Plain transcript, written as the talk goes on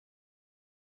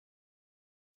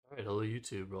All right, hello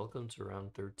YouTube. Welcome to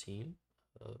round 13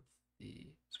 of the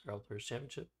Scrabble Players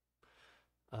Championship.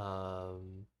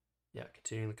 Um, yeah,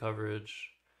 continuing the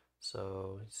coverage.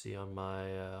 So you see on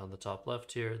my on the top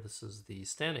left here, this is the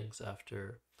standings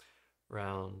after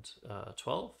round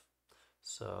 12.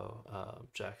 So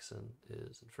Jackson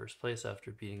is in first place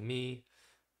after beating me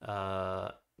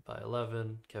by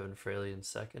 11. Kevin Fraley in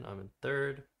second. I'm in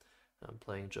third. I'm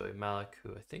playing Joey Malik,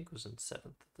 who I think was in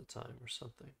seventh at the time or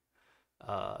something.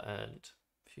 And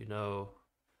if you know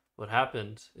what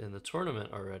happened in the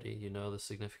tournament already, you know the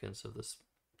significance of this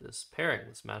pairing,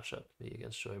 this matchup, me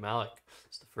against Joey Malik.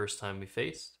 It's the first time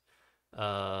we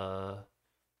uh,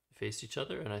 faced each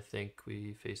other, and I think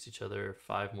we faced each other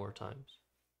 5 more times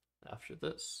after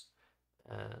this.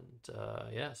 And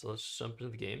yeah, so let's jump into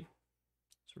the game.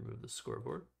 Let's remove the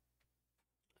scoreboard,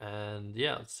 and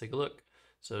yeah, let's take a look.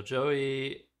 So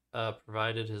Joey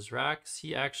provided his racks.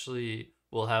 He actually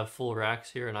will have full racks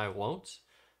here, and I won't.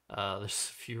 There's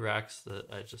a few racks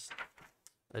that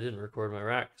I didn't record my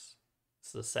racks.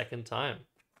 It's the second time.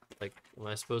 Like, am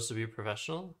I supposed to be a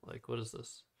professional? Like, what is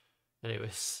this?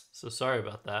 Anyways, so sorry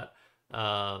about that.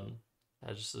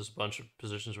 There's a bunch of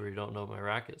positions where you don't know my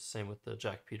rack is. Same with the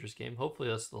Jack Peters game. Hopefully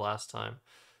that's the last time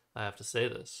I have to say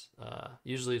this.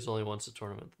 Usually it's only once a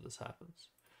tournament that this happens.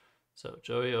 So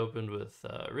Joey opened with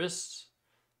wrist,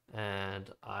 and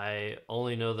I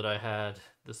only know that I had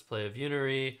this play of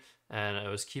Unary, and I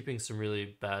was keeping some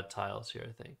really bad tiles here,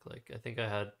 I think. Like, I think I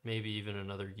had maybe even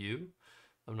another U.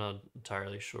 I'm not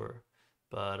entirely sure.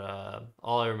 But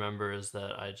all I remember is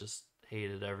that I just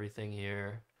hated everything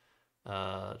here.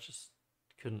 Just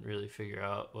couldn't really figure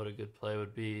out what a good play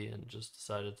would be, and just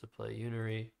decided to play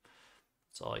Unary.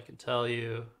 That's all I can tell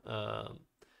you.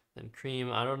 Then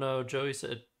Cream, I don't know. Joey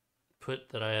said put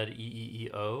that I had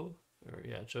EEEO. Or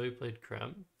yeah, Joey played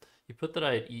Creme. He put that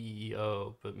I had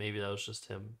EEO, but maybe that was just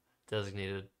him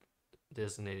designating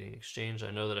exchange. I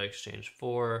know that I exchanged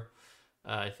 4.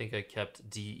 I think I kept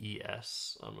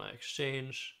DES on my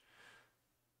exchange.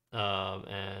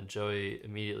 And Joey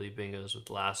immediately bingos with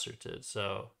Lacerted.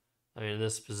 So, I mean, in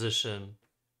this position,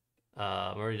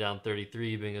 I'm already down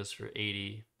 33, bingos for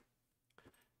 80.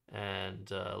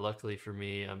 And luckily for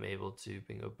me, I'm able to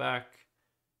bingo back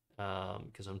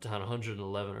because I'm down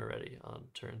 111 already on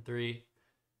turn 3.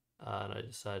 And I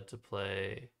decided to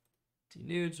play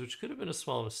denudes, which could have been a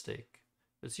small mistake.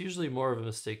 It's usually more of a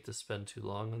mistake to spend too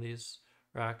long on these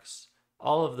racks.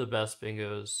 All of the best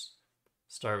bingos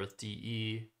start with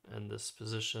DE in this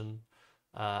position.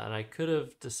 And I could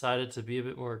have decided to be a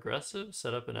bit more aggressive,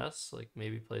 set up an S, like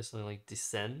maybe play something like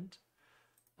Descend.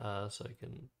 So I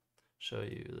can show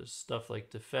you there's stuff like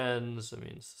Defends. I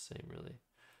mean, it's the same really.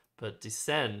 But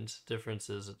Descend difference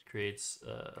is it creates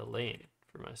a lane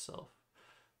for myself.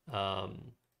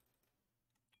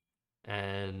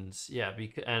 And yeah,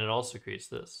 and it also creates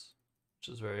this, which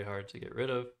is very hard to get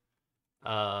rid of.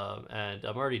 And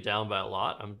I'm already down by a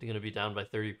lot. I'm going to be down by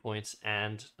 30 points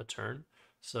and a turn.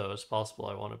 So it's possible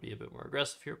I want to be a bit more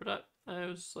aggressive here, but I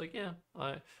was like, yeah,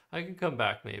 I can come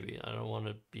back maybe. I don't want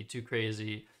to be too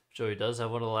crazy. Joey does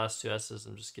have one of the last 2 S's.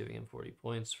 I'm just giving him 40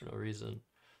 points for no reason.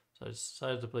 So I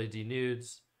decided to play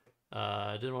denudes.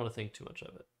 I didn't want to think too much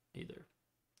of it either.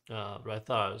 But I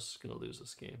thought I was going to lose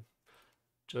this game.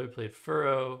 Joey played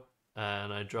Furrow,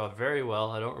 and I draw very well.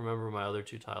 I don't remember my other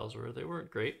 2 tiles were. They weren't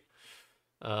great.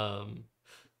 So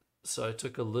I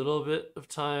took a little bit of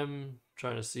time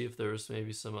trying to see if there was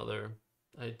maybe some other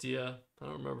idea. I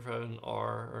don't remember if I had an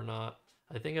R or not.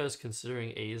 I think I was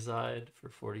considering Azide for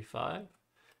 45,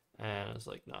 and I was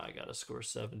like, nah, I gotta score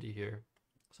 70 here.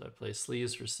 So I play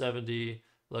sleeves for 70.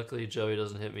 Luckily, Joey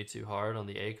doesn't hit me too hard on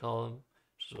the A column,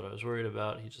 which is what I was worried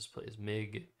about. He just plays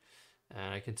MIG.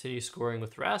 And I continue scoring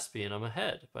with Raspy, and I'm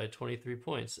ahead by 23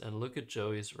 points. And look at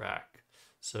Joey's rack.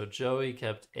 So Joey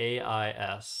kept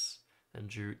AIS and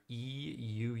drew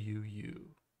EUUU.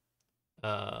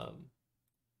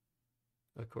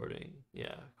 According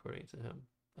to him.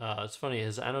 It's funny,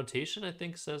 his annotation I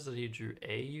think says that he drew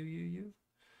AUUU.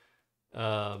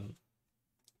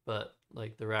 But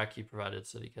like the rack he provided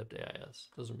said he kept AIS.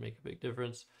 Doesn't make a big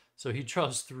difference. So he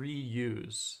draws 3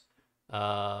 U's.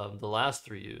 The last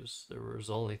 3 U's, there was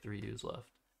only 3 U's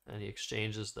left, and he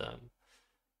exchanges them.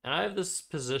 And I have this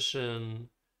position,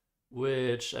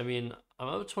 which, I mean, I'm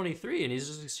up 23, and he's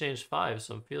just exchanged 5,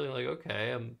 so I'm feeling like,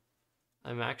 okay,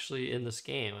 I'm actually in this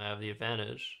game. I have the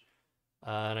advantage.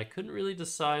 And I couldn't really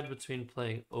decide between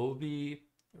playing Obi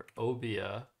or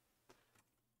Obia.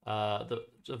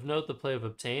 Of note, the play of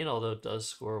Obtain, although it does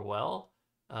score well,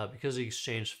 because he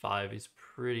exchanged 5, he's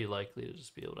pretty likely to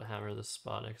just be able to hammer this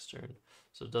spot next turn.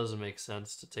 So it doesn't make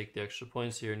sense to take the extra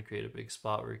points here and create a big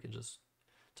spot where he can just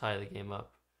tie the game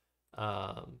up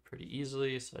pretty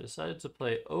easily. So I decided to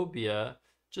play Obia,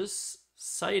 just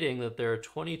citing that there are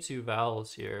 22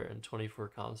 vowels here and 24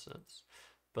 consonants.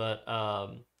 But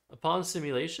upon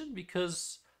simulation,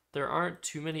 because there aren't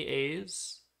too many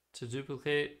A's to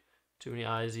duplicate, too many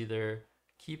I's either,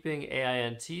 keeping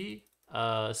AINT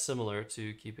similar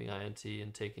to keeping INT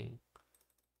and taking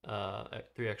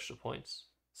 3 extra points.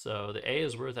 So the A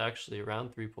is worth actually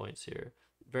around 3 points here.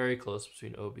 Very close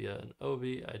between Obia and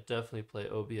Obi. I definitely play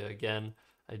Obia again.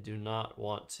 I do not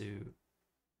want to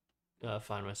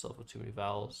find myself with too many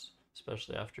vowels,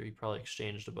 especially after he probably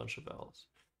exchanged a bunch of vowels.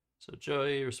 So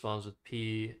Joey responds with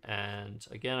P, and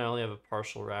again, I only have a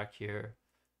partial rack here.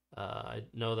 I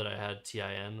know that I had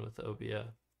TIN with Obia,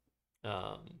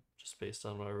 just based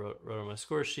on what I wrote on my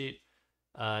score sheet.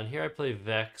 And here I play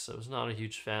Vex. I was not a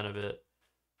huge fan of it,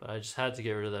 but I just had to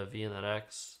get rid of that V and that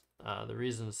X. The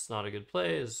reason it's not a good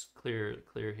play is clear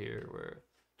here, where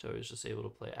Joey's just able to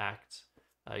play Act.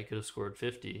 He could have scored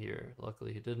 50 here.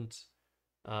 Luckily, he didn't.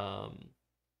 Just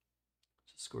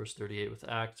scores 38 with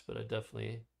Act, but I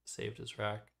definitely saved his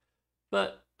rack.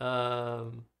 But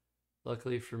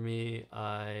luckily for me,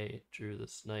 I drew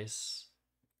this nice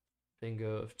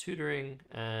bingo of tutoring,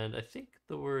 and I think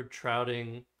the word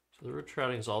trouting. So the word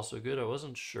trouting is also good. I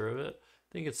wasn't sure of it.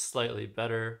 I think it's slightly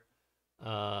better.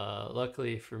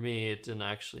 Luckily for me, it didn't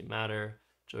actually matter.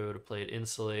 Joey would have played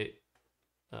insulate,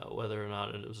 whether or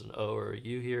not it was an O or a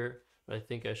U here. But I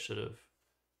think I should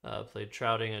have played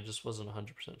trouting. I just wasn't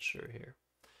 100% sure here.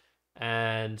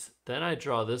 And then I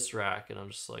draw this rack, and I'm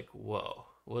just like, whoa,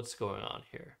 what's going on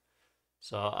here?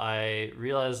 So I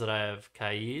realize that I have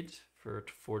Kaid for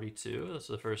 42. That's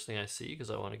the first thing I see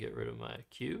because I want to get rid of my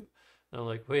Q. And I'm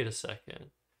like, wait a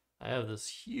second. I have this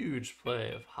huge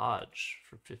play of Hodge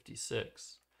for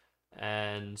 56.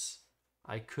 And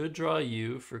I could draw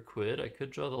U for Quid. I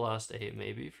could draw the last 8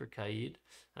 maybe for Kaid.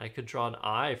 And I could draw an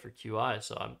I for QI.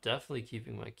 So I'm definitely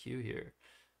keeping my Q here.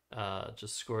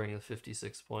 Just scoring the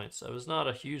 56 points. I was not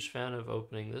a huge fan of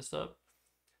opening this up.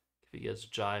 If he gets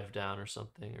Jive down or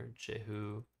something, or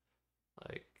Jehu,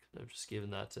 like, I've just given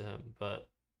that to him. But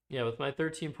yeah, with my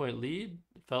 13-point lead,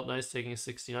 it felt nice taking a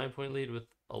 69-point lead with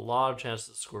a lot of chances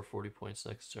to score 40 points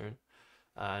next turn.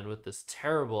 And with this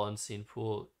terrible unseen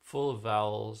pool full of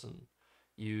vowels and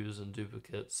U's and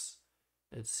duplicates,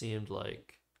 it seemed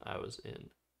like I was in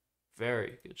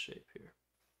very good shape here.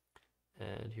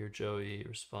 And here Joey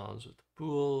responds with the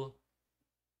pool.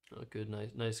 A good,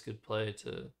 nice, good play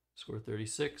to score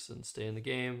 36 and stay in the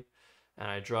game. And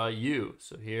I draw U.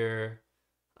 So here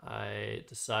I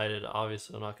decided,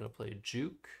 obviously, I'm not going to play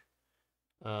Juke.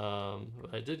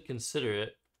 But I did consider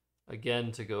it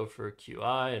again to go for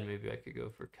QI, and maybe I could go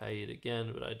for Kaid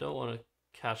again, but I don't want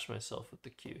to catch myself with the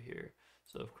Q here.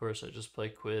 So, of course, I just play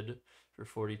Quid for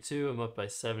 42. I'm up by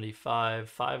 75,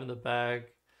 5 in the bag.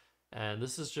 And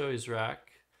this is Joey's rack.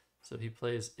 So he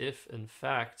plays if in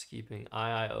fact, keeping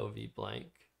IIOV blank.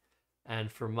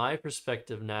 And from my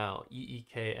perspective now,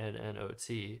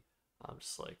 EEKNNOT, I'm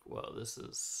just like, whoa, this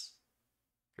is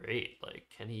great. Like,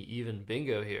 can he even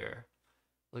bingo here?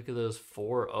 Look at those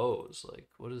 4 O's. Like,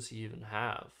 what does he even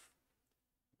have?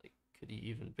 Like, could he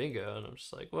even bingo? And I'm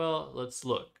just like, well, let's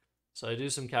look. So I do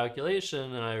some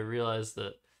calculation, and I realize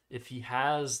that if he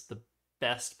has the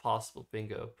best possible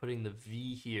bingo, putting the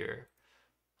V here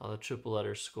on the triple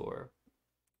letter score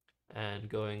and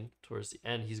going towards the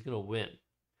end, he's going to win.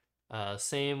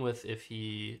 Same with if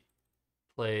he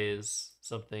plays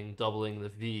something doubling the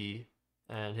V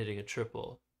and hitting a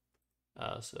triple.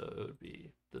 So it would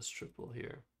be this triple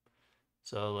here.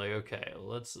 So like, okay, well,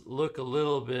 let's look a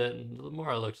little bit. And the more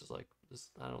I looked, it's like,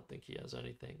 I don't think he has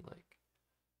anything. Like,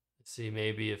 let's see,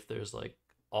 maybe if there's like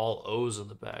all O's in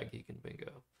the bag, he can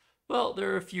bingo. Well,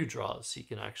 there are a few draws he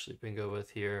can actually bingo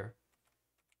with here.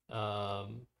 So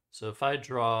if I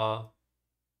draw,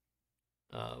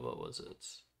 what was it?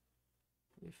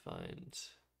 Let me find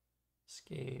this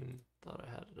game. Thought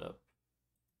I had it up.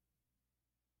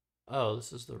 Oh,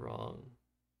 this is the wrong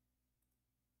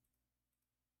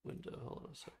window. Hold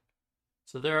on a sec.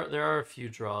 So there are a few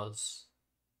draws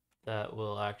that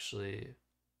will actually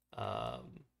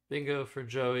bingo for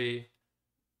Joey.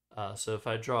 So if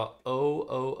I draw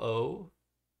OOO,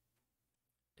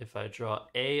 if I draw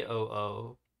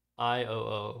AOO,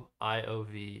 IOO,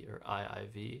 IOV, or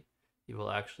IIV, he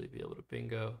will actually be able to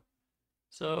bingo.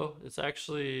 So it's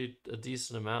actually a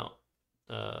decent amount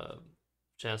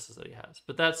chances that he has.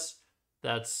 But that's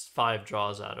 5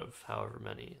 draws out of however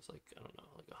many. It's like, I don't know,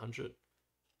 like 100.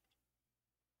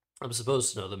 I'm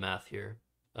supposed to know the math here.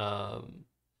 How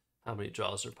many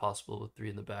draws are possible with 3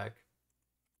 in the bag.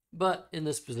 But in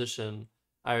this position,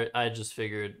 I just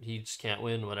figured he just can't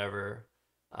win, whatever.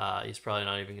 He's probably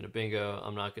not even going to bingo.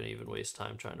 I'm not going to even waste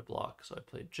time trying to block. So I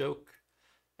played joke,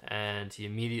 and he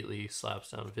immediately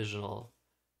slaps down Visional,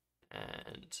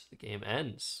 and the game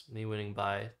ends, me winning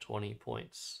by 20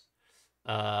 points.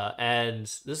 And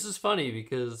this is funny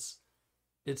because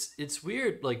it's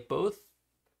weird. Like both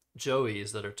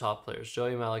Joeys that are top players,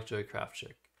 Joey Malik, Joey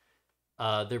Kravchuk,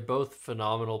 they're both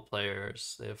phenomenal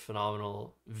players. They have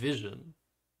phenomenal vision.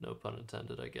 No pun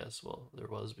intended, I guess. Well, there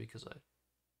was because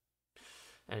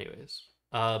anyways.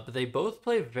 But they both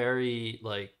play very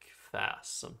like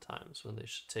fast sometimes when they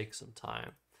should take some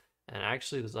time. And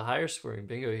actually, there's a higher scoring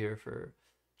bingo here for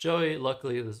Joey.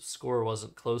 Luckily, the score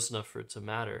wasn't close enough for it to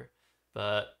matter.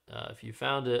 But if you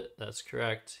found it, that's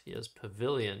correct. He has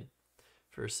Pavilion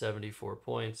for 74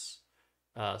 points.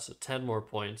 So 10 more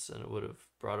points, and it would have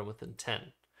brought him within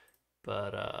 10.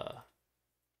 But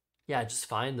yeah, I just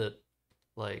find that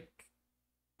like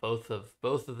both of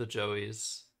the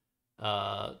Joeys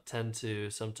tend to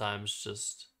sometimes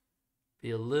just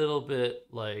be a little bit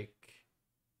like,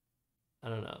 I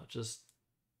don't know, just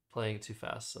playing too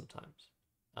fast sometimes.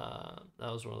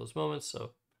 That was one of those moments.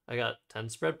 So I got 10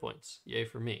 spread points. Yay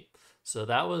for me. So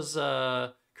that was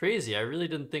crazy. I really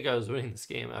didn't think I was winning this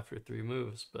game after 3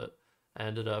 moves, but I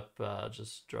ended up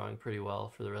just drawing pretty well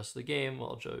for the rest of the game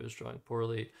while Joey was drawing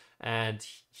poorly. And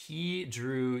he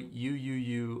drew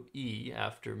UUUE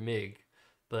after Mig,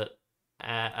 but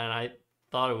and I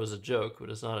thought it was a joke, but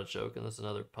it's not a joke, and that's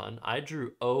another pun. I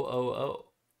drew OOO.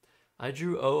 I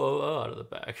drew OOO out of the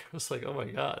back. I was like, oh my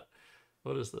god,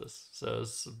 what is this? So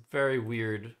it's a very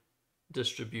weird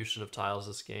distribution of tiles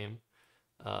this game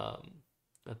um,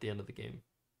 at the end of the game.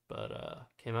 But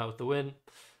came out with the win,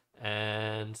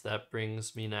 and that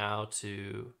brings me now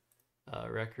to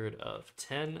a record of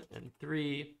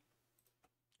 10-3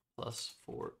 plus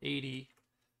 480.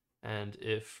 And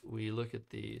if we look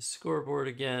at the scoreboard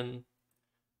again,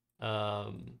 the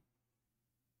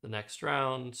next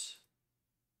round,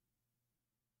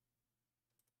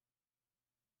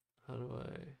 how do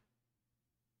I,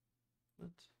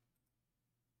 what?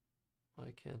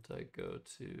 Why can't I go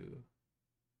to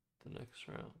the next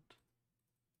round?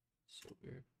 So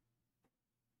weird.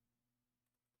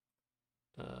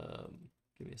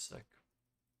 Give me a sec.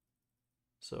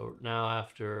 So now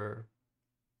after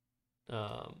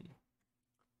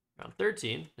round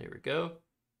 13, there we go.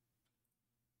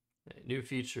 Okay, new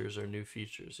features are new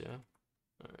features, yeah?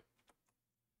 All right.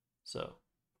 So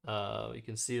you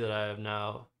can see that I have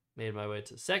now made my way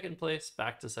to second place,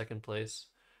 back to second place.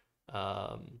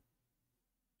 11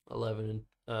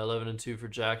 and 2 for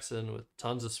Jackson with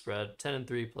tons of spread.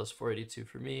 10-3 plus 482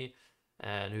 for me.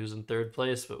 And who's in third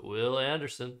place but Will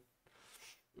Anderson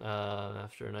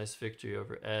after a nice victory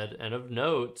over Ed. And of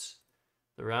note,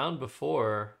 the round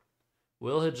before,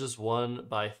 Will had just won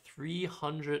by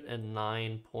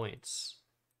 309 points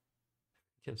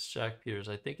against Jack Peters.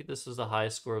 I think this was the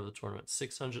highest score of the tournament,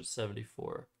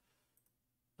 674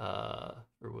 for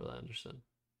Will Anderson.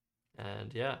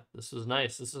 And yeah, this was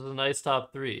nice. This was a nice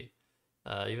top 3,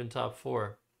 even top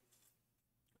 4.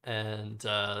 And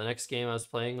the next game I was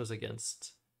playing was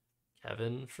against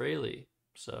Kevin Fraley.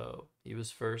 So he was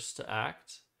first to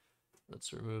act.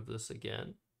 Let's remove this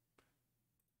again.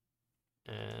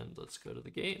 And let's go to the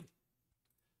game.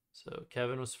 So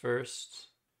Kevin was first,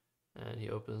 and he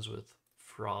opens with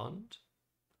Frond.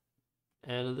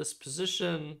 And in this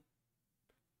position,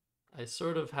 I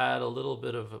sort of had a little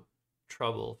bit of a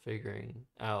trouble figuring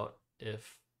out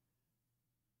if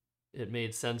it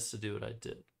made sense to do what I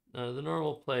did. The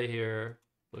normal play here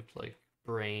looked like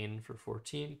Brain for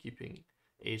 14, keeping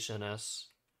HNS.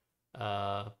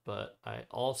 But I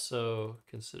also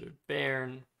considered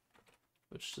Bairn,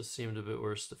 which just seemed a bit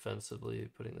worse defensively,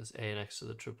 putting this A next to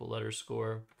the triple letter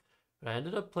score. But I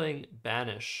ended up playing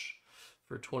Banish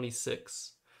for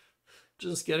 26,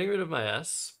 just getting rid of my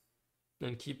S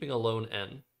and keeping a lone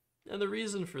N. And the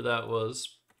reason for that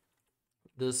was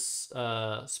this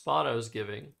spot I was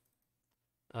giving,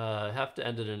 I have to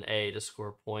end it in A to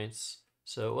score points.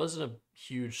 So it wasn't a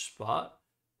huge spot.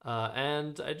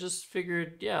 And I just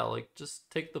figured, yeah, like just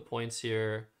take the points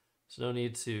here. There's no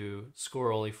need to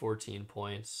score only 14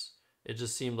 points. It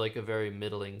just seemed like a very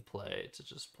middling play to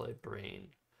just play Brain.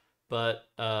 But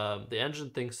the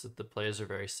engine thinks that the plays are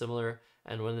very similar.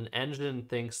 And when an engine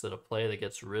thinks that a play that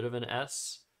gets rid of an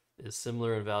S is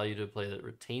similar in value to a play that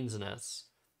retains an S,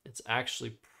 it's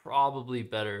actually probably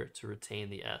better to retain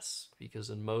the S, because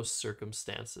in most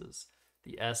circumstances,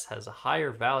 the S has a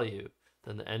higher value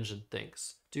than the engine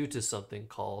thinks due to something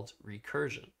called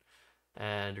recursion.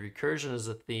 And recursion is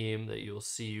a theme that you'll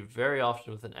see very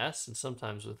often with an S and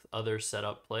sometimes with other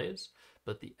setup plays,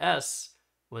 But the S,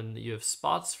 when you have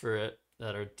spots for it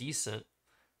that are decent,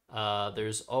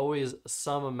 there's always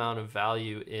some amount of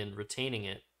value in retaining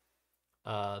it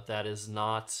that is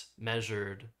not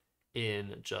measured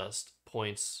in just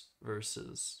points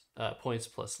versus points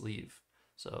plus leave.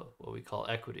 So what we call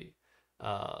equity.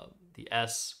 The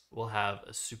S will have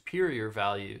a superior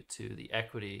value to the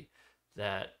equity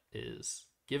that is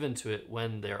given to it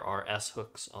when there are S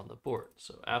hooks on the board.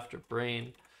 So after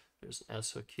brain, there's an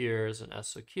S hook here, there's an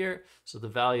S hook here. So the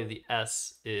value of the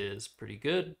S is pretty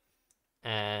good.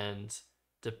 And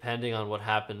depending on what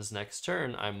happens next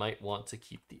turn, I might want to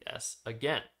keep the S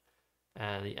again.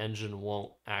 And the engine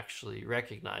won't actually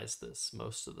recognize this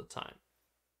most of the time.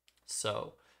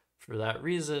 So for that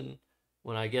reason,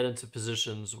 when I get into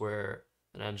positions where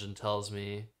an engine tells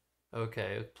me,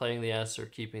 okay, playing the S or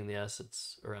keeping the S,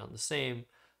 it's around the same,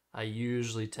 I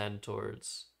usually tend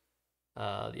towards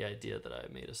the idea that I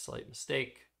made a slight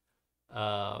mistake.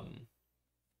 But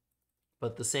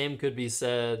the same could be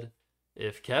said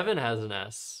if Kevin has an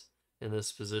S in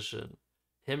this position.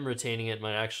 Him retaining it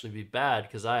might actually be bad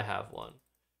because I have one,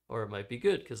 or it might be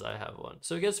good because I have one.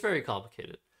 So it gets very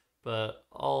complicated. But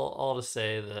all to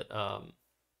say that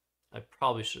I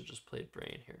probably should have just played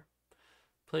brain here.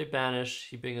 Play banish.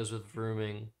 He bingoes with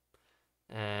vrooming,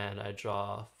 and I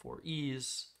draw 4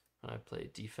 E's, and I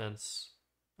play defense.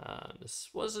 This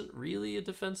wasn't really a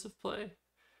defensive play.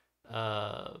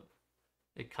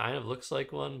 It kind of looks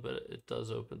like one, but it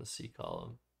does open the C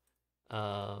column.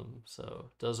 So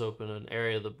it does open an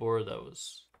area of the board that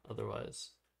was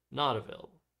otherwise not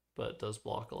available, but it does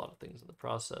block a lot of things in the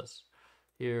process.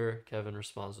 Here, Kevin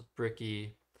responds with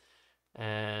bricky,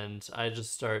 and I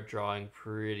just start drawing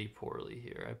pretty poorly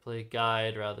here. I play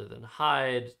guide rather than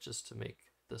hide just to make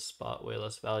this spot way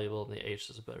less valuable, and the H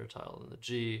is a better tile than the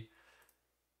G.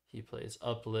 He plays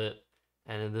uplit,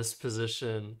 and in this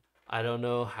position, I don't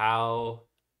know how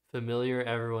familiar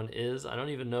everyone is. I don't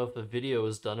even know if a video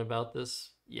was done about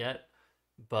this yet,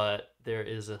 but there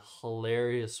is a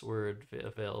hilarious word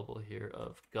available here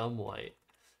of gum white,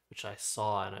 which I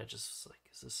saw, and I just was like,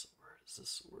 is this a word? Is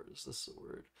this a word? Is this a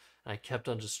word? And I kept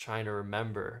on just trying to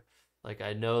remember. Like,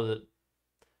 I know that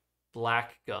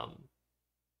black gum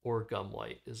or gum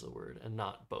white is a word, and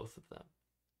not both of them.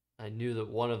 I knew that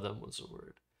one of them was a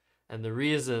word. And the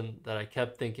reason that I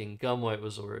kept thinking gum white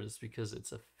was a word is because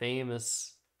it's a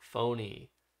famous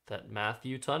phony that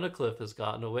Matthew Tunnicliffe has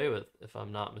gotten away with, if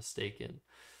I'm not mistaken.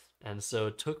 And so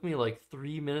it took me like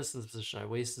 3 minutes in this position. I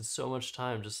wasted so much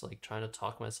time just like trying to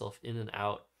talk myself in and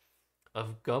out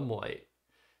of gum white.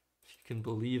 If you can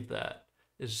believe that.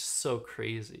 It's just so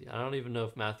crazy. I don't even know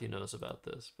if Matthew knows about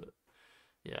this, but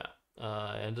yeah.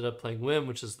 I ended up playing Whim,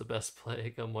 which is the best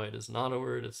play. Gum white is not a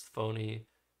word, it's phony.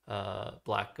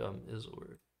 Black gum is a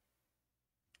word.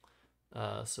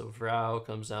 So Vrow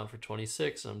comes down for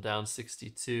 26, and I'm down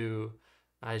 62.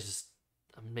 I'm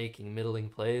making middling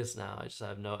plays now. I just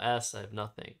have no S, I have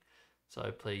nothing. So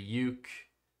I play Uke,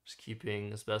 just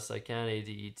keeping as best I can,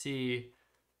 ADET.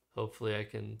 Hopefully I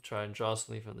can try and draw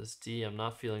something from this D. I'm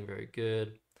not feeling very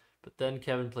good. But then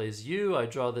Kevin plays U, I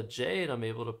draw the J, and I'm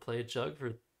able to play Jug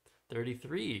for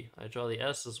 33. I draw the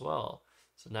S as well.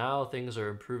 So now things are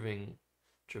improving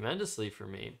tremendously for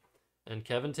me. And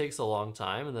Kevin takes a long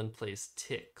time and then plays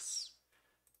Ticks.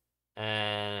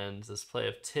 And this play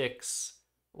of Ticks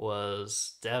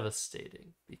was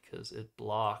devastating because it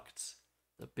blocked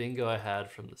the bingo I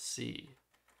had from the C.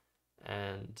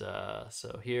 And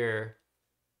so here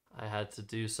I had to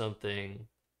do something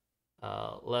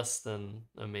less than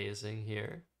amazing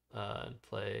here and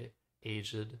play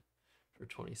Aged for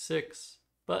 26.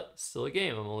 But still a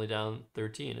game. I'm only down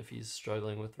 13. If he's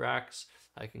struggling with racks,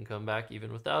 I can come back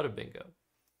even without a bingo.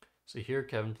 So here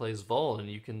Kevin plays Vol, and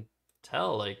you can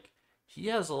tell, like, he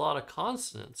has a lot of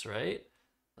consonants, right?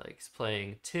 Like, he's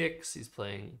playing Ticks, he's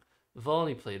playing Vol,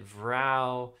 he played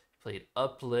Vrow, he played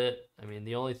Uplit. I mean,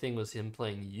 the only thing was him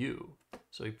playing U.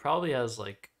 So he probably has,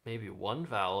 like, maybe one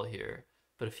vowel here.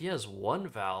 But if he has one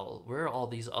vowel, where are all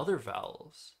these other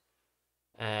vowels?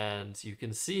 And you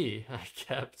can see I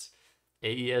kept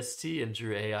AEST and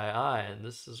drew AII, and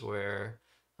this is where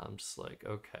I'm just like,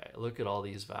 okay, look at all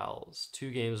these vowels. 2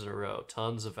 games in a row,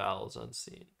 tons of vowels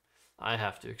unseen. I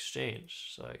have to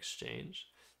exchange, so I exchange,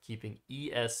 keeping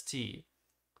EST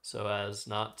so as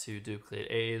not to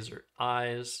duplicate A's or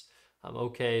I's. I'm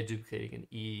okay duplicating an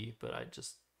E, but I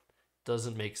just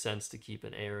doesn't make sense to keep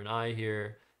an A or an I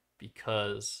here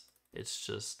because it's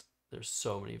just, there's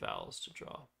so many vowels to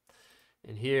draw.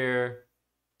 And here,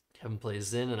 Kevin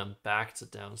plays in, and I'm back to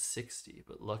down 60.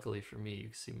 But luckily for me, you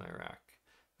can see my rack.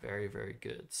 Very, very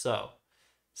good. So,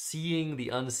 seeing the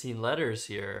unseen letters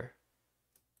here,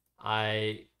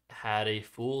 I had a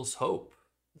fool's hope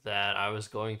that I was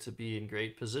going to be in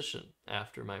great position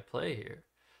after my play here.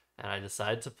 And I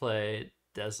decided to play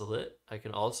Desolate. I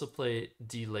can also play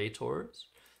Delators,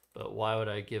 but why would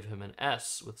I give him an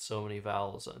S with so many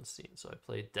vowels unseen? So I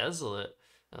played Desolate,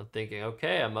 and I'm thinking,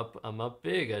 okay, I'm up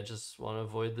big. I just want to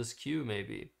avoid this Q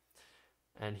maybe.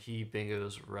 And he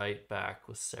bingos right back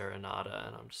with Serenata,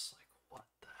 and I'm just like, what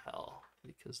the hell?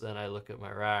 Because then I look at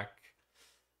my rack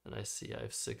and I see I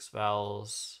have 6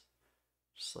 vowels.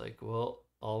 Just like, well,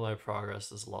 all my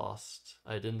progress is lost.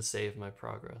 I didn't save my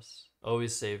progress.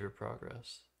 Always save your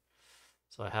progress.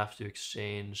 So I have to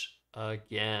exchange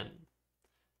again.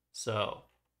 So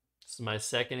this is my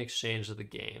second exchange of the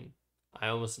game. I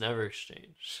almost never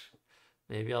exchange.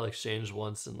 Maybe I'll exchange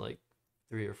once in like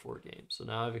 3 or 4 games. So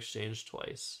now I've exchanged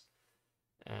twice.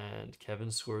 And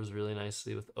Kevin scores really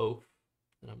nicely with Oaf.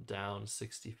 And I'm down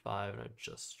 65 and I've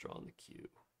just drawn the Q.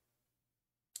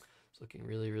 It's looking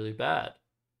really, really bad.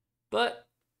 But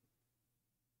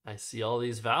I see all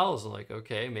these vowels. I'm like,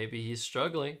 okay, maybe he's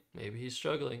struggling. Maybe he's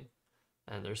struggling.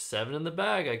 And there's 7 in the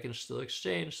bag I can still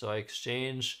exchange. So I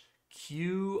exchange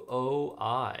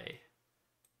QOI.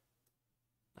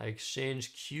 I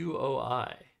exchange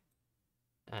QOI.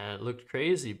 And it looked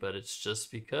crazy, but it's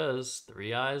just because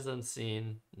 3 I's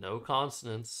unseen, no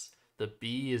consonants. The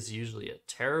B is usually a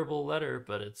terrible letter,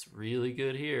 but it's really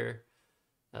good here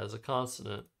as a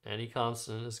consonant. Any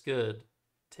consonant is good.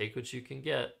 Take what you can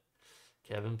get.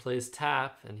 Kevin plays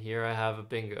tap, and here I have a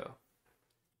bingo.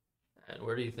 And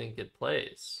where do you think it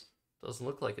plays? Doesn't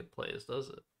look like it plays, does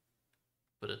it?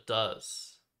 But it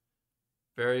does.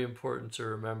 Very important to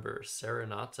remember,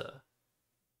 Serenata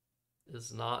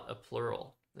is not a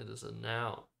plural. It is a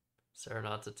noun.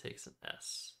 Serenata takes an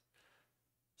S.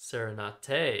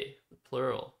 Serenate, the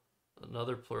plural,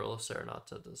 another plural of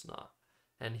serenata does not.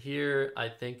 And here I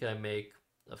think I make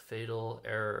a fatal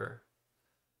error.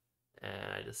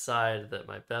 And I decide that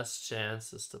my best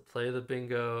chance is to play the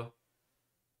bingo,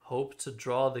 hope to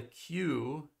draw the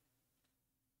Q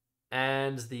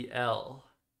and the L.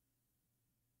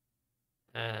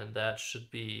 And that should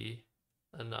be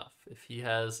enough. If he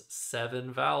has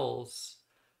 7 vowels,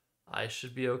 I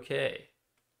should be okay.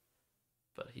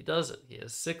 But he doesn't. He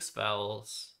has 6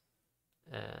 vowels,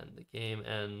 and the game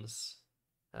ends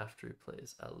after he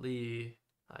plays Ali.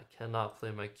 I cannot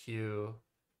play my Q.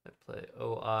 I play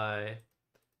OI.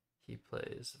 He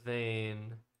plays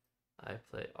Vane. I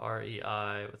play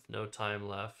REI with no time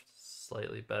left.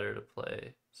 Slightly better to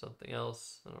play something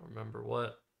else. I don't remember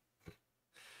what. I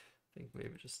think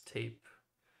maybe just tape.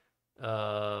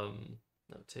 No,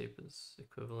 tape is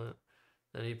equivalent.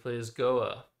 Then he plays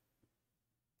Goa.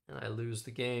 And I lose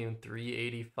the game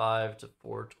 385 to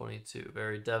 422.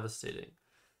 Very devastating.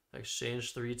 I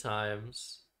exchanged 3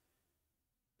 times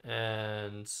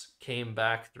and came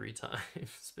back 3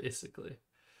 times, basically.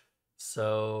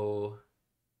 So,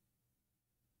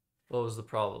 what was the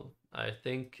problem? I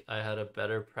think I had a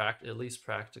better, at least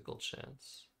practical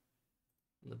chance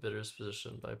in the bitter's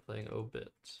position by playing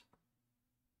Obit.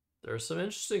 There are some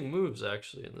interesting moves,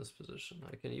 actually, in this position.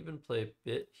 I can even play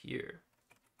Bit here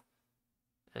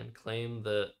and claim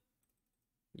that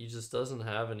he just doesn't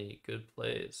have any good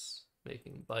plays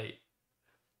making bite,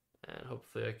 and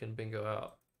hopefully I can bingo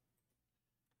out.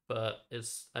 But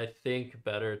it's, I think,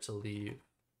 better to leave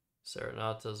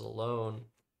Serenatas alone,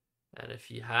 and if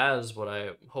he has what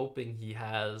I'm hoping he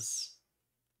has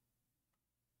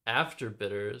after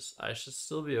bitters, I should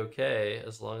still be okay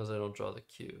as long as I don't draw the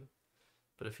Q.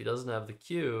 But if he doesn't have the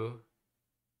Q,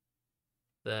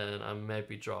 then I might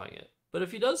be drawing it. But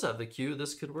if he does have the Q,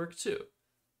 this could work too.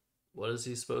 What is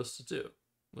he supposed to do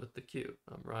with the Q?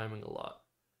 I'm rhyming a lot.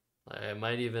 I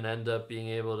might even end up being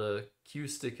able to Q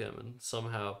stick him and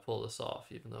somehow pull this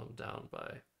off, even though I'm down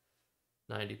by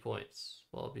 90 points.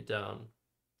 Well, I'll be down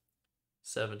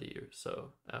 70 or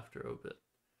so after Obit.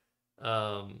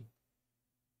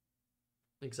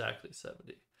 Exactly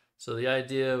 70. So the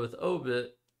idea with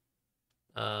Obit,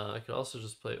 I could also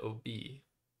just play OB.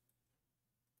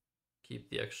 Keep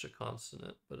the extra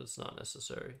consonant, but it's not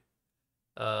necessary.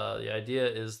 The idea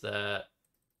is that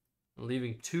I'm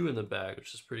leaving 2 in the bag,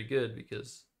 which is pretty good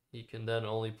because he can then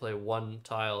only play 1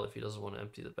 tile if he doesn't want to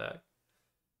empty the bag.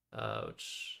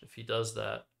 Which, if he does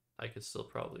that, I could still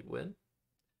probably win.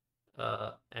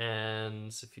 And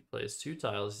if he plays 2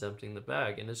 tiles, he's emptying the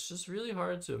bag. And it's just really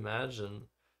hard to imagine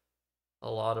a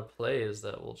lot of plays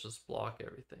that will just block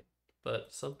everything.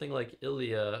 But something like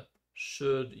Ilya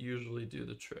should usually do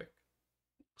the trick.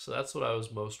 So that's what I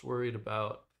was most worried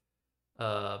about.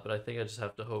 But I think I just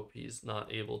have to hope he's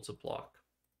not able to block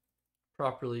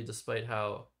properly, despite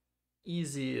how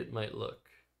easy it might look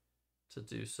to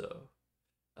do so.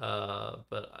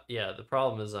 But yeah, the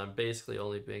problem is I'm basically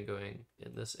only bingoing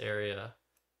in this area,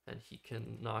 and he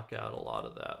can knock out a lot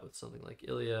of that with something like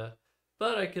Ilya.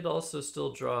 But I could also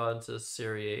still draw into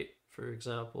Serie 8, for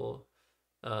example,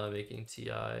 making TI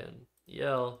and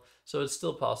EL. So it's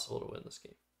still possible to win this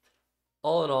game.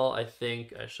 All in all, I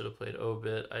think I should have played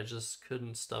Obit. I just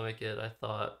couldn't stomach it. I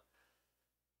thought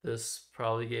this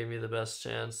probably gave me the best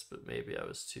chance, but maybe I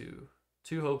was too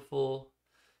hopeful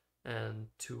and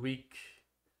too weak.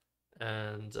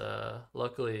 And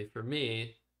luckily for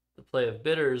me, the play of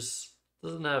bitters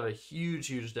doesn't have a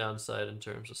huge downside in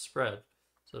terms of spread.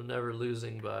 So I'm never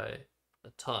losing by a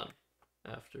ton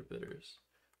after bitters.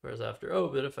 Whereas after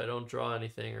Obit, if I don't draw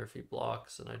anything or if he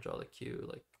blocks and I draw the Q,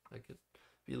 like I could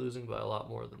be losing by a lot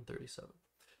more than 37.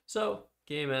 So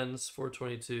game ends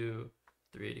 422,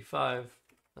 385.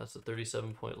 That's a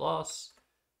 37-point loss.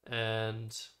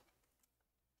 And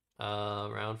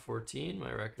round 14,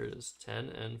 my record is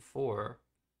 10-4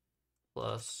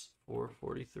 plus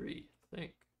 443, I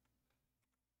think.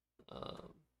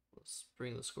 Let's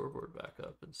bring the scoreboard back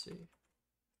up and see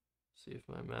if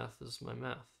my math is my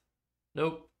math.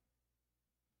 Nope.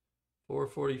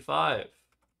 445.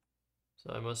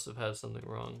 So I must have had something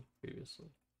wrong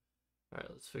previously. All right,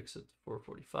 let's fix it to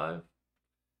 445.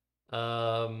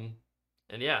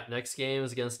 And yeah, next game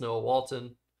is against Noah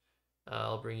Walton.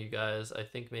 I'll bring you guys, I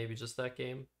think maybe just that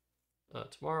game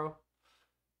tomorrow.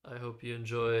 I hope you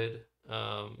enjoyed.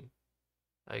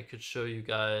 I could show you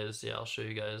guys, yeah, I'll show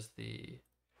you guys the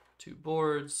 2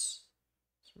 boards.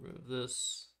 Let's remove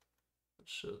this.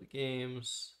 Let's show the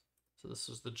games. So this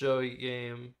was the Joey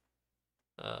game.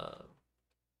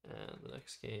 And the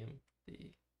next game,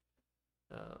 the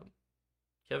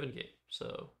Kevin game.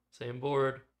 So same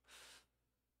board,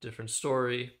 different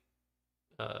story.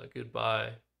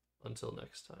 Goodbye until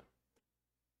next time.